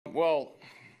Well,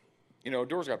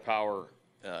 Odor's got power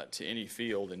to any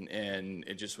field, and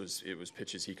it was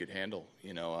pitches he could handle.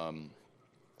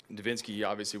 Davinsky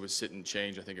obviously was sitting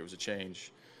change. I think it was a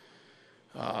change,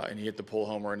 and he hit the pull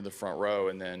homer into the front row.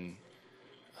 And then,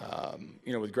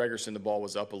 with Gregerson, the ball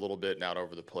was up a little bit and out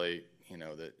over the plate. And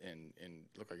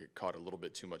looked like it caught a little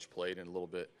bit too much plate and a little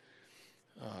bit,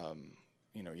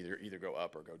 either go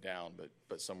up or go down,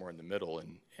 but somewhere in the middle,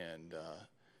 and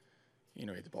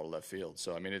hit the ball to left field.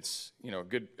 So it's a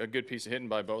good piece of hitting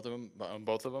by both of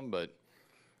them. But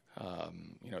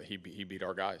he beat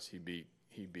our guys. He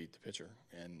beat the pitcher,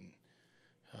 and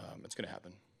it's going to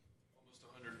happen. Almost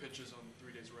 100 pitches on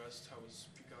 3 days rest. How was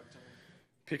Peacock tonight?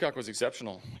 Peacock was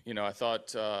exceptional. I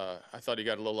thought he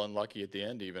got a little unlucky at the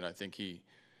end. Even I think he,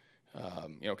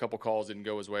 a couple calls didn't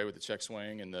go his way with the check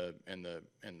swing and the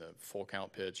full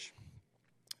count pitch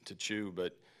to Chew,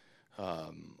 but.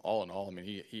 All in all,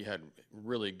 he had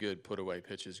really good put-away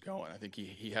pitches going. I think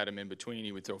he had them in between.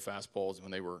 He would throw fastballs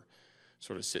when they were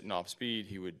sort of sitting off speed.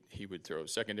 He would throw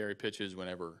secondary pitches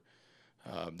whenever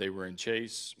they were in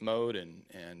chase mode,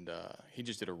 and he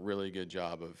just did a really good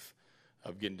job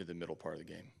of getting to the middle part of the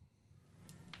game.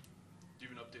 Do you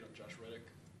have an update on Josh Reddick?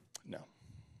 No.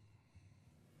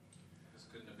 This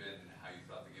couldn't have been how you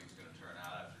thought the game was going to turn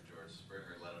out after George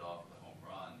Springer led it off with a home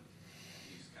run.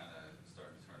 He's kind of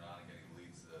starting to turn on and getting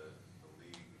leads the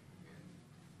league in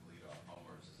leadoff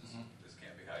homers. This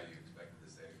can't be how you expected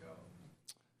this day to go.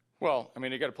 Well,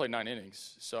 they got to play 9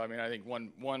 innings. So, I think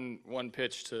one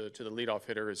pitch to the leadoff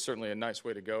hitter is certainly a nice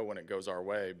way to go when it goes our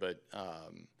way. But,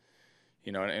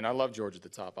 and I love George at the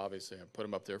top, obviously. I put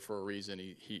him up there for a reason.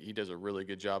 He does a really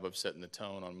good job of setting the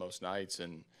tone on most nights.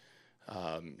 And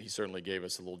he certainly gave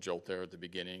us a little jolt there at the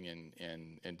beginning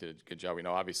and did a good job.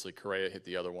 Obviously, Correa hit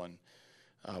the other one.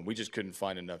 We just couldn't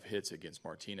find enough hits against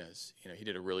Martinez. He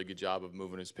did a really good job of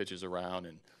moving his pitches around,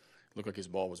 and it looked like his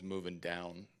ball was moving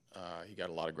down. He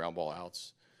got a lot of ground ball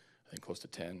outs, I think close to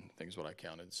 10, I think is what I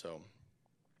counted. So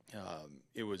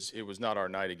it was not our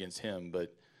night against him,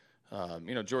 but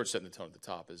George setting the tone at the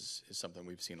top is something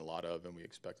we've seen a lot of, and we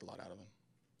expect a lot out of him.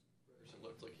 It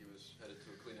looked like he was headed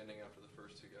to a clean inning after the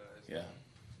first 2 guys. Yeah.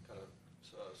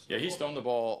 Yeah, he's thrown the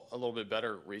ball a little bit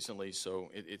better recently, so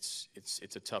it's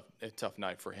a tough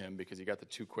night for him because he got the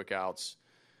 2 quick outs,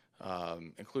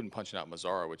 including punching out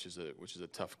Mazzara, which is a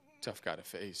tough guy to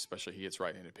face, especially he hits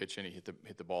right-handed pitching. He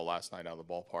hit the ball last night out of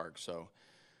the ballpark. So,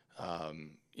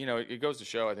 it goes to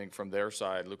show, I think, from their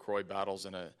side, LaCroix battles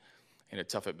in a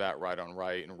tough at bat right on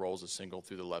right and rolls a single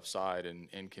through the left side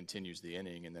and continues the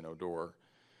inning, and then Odor,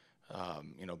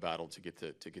 battled to get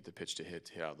the pitch to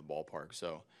hit out of the ballpark.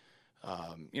 So.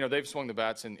 They've swung the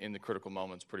bats in the critical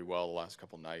moments pretty well the last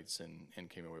couple nights and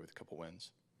came away with a couple wins.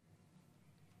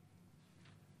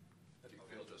 How do you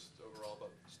feel just overall about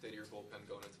the state of your bullpen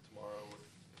going into tomorrow?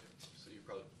 So you're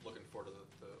probably looking forward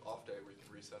to the off day where you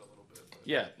can reset a little bit. But.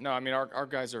 Yeah, no, our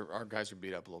guys are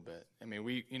beat up a little bit.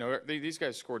 These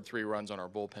guys scored 3 runs on our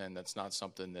bullpen. That's not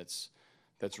something that's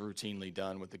routinely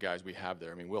done with the guys we have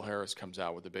there. Will Harris comes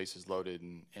out with the bases loaded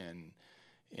and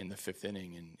in the 5th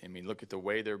inning, and look at the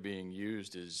way they're being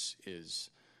used is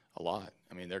a lot.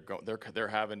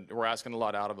 We're asking a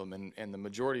lot out of them, and the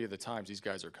majority of the times these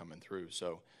guys are coming through.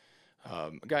 So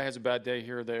a guy has a bad day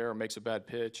here or there, or makes a bad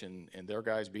pitch, and their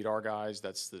guys beat our guys.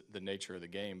 That's the nature of the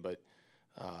game. But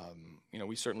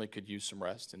we certainly could use some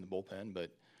rest in the bullpen.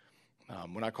 But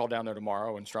when I call down there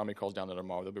tomorrow and Strami calls down there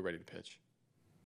tomorrow, they'll be ready to pitch.